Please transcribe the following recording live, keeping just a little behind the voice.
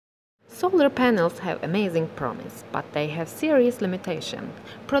Solar panels have amazing promise, but they have serious limitations.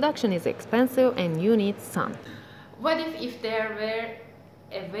 Production is expensive and you need sun. What if there were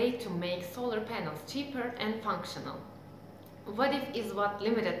a way to make solar panels cheaper and functional? What if is what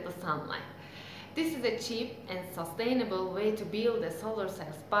limited the sunlight? This is a cheap and sustainable way to build the solar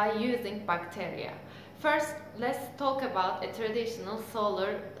cells by using bacteria. First, let's talk about a traditional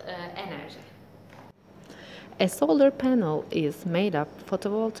solar energy. A solar panel is made of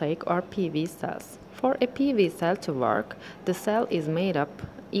photovoltaic or PV cells. For a PV cell to work, the cell is made up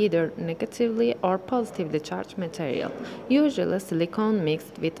either negatively or positively charged material, usually silicon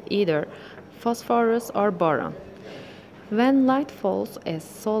mixed with either phosphorus or boron. When light falls a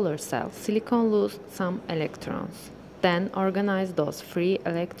solar cell, silicon loses some electrons, then organize those free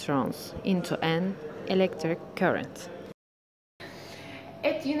electrons into an electric current.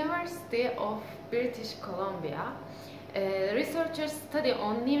 At University of British Columbia, researchers study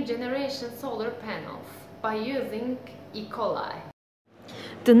on new generation solar panels by using E. coli.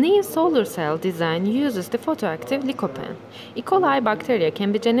 The new solar cell design uses the photoactive lycopene. E. coli bacteria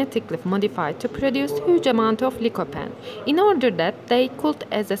can be genetically modified to produce huge amount of lycopene. In order that they could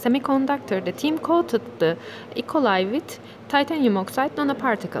as a semiconductor, the team coated the E. coli with titanium oxide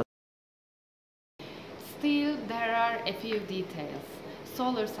nanoparticles. Still, there are a few details.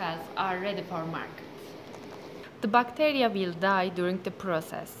 Solar cells are ready for market. The bacteria will die during the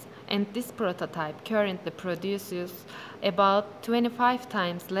process, and this prototype currently produces about 25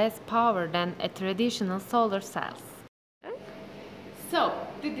 times less power than a traditional solar cell. So,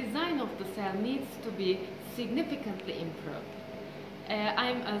 the design of the cell needs to be significantly improved.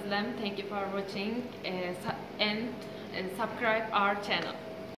 I'm Ozlem, thank you for watching and subscribe our channel.